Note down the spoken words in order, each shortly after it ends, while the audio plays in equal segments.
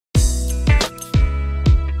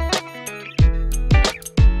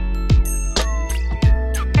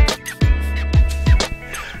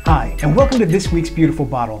And welcome to this week's beautiful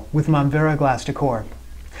bottle with Monvera Glass Decor.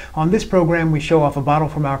 On this program, we show off a bottle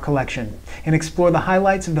from our collection and explore the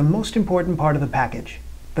highlights of the most important part of the package,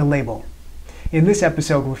 the label. In this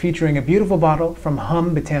episode, we're featuring a beautiful bottle from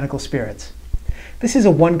Hum Botanical Spirits. This is a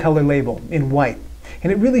one-color label in white,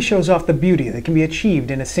 and it really shows off the beauty that can be achieved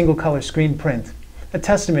in a single-color screen print, a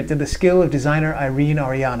testament to the skill of designer Irene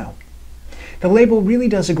Arellano. The label really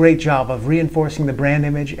does a great job of reinforcing the brand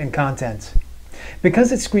image and contents.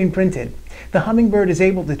 Because it's screen printed, the hummingbird is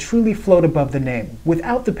able to truly float above the name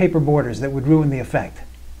without the paper borders that would ruin the effect.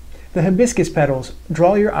 The hibiscus petals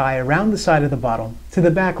draw your eye around the side of the bottle to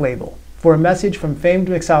the back label for a message from famed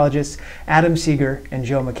mixologists Adam Seeger and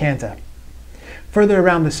Joe McCanta. Further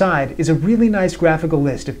around the side is a really nice graphical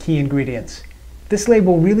list of key ingredients. This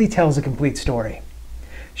label really tells a complete story.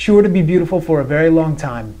 Sure to be beautiful for a very long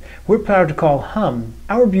time, we're proud to call Hum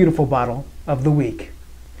our beautiful bottle of the week.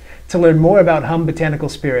 To learn more about Hum Botanical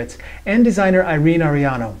Spirits and designer Irene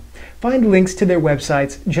Arellano, find links to their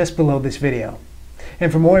websites just below this video. And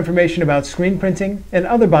for more information about screen printing and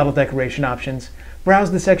other bottle decoration options,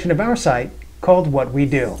 browse the section of our site called What We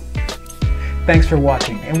Do. Thanks for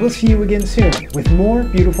watching, and we'll see you again soon with more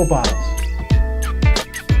beautiful bottles.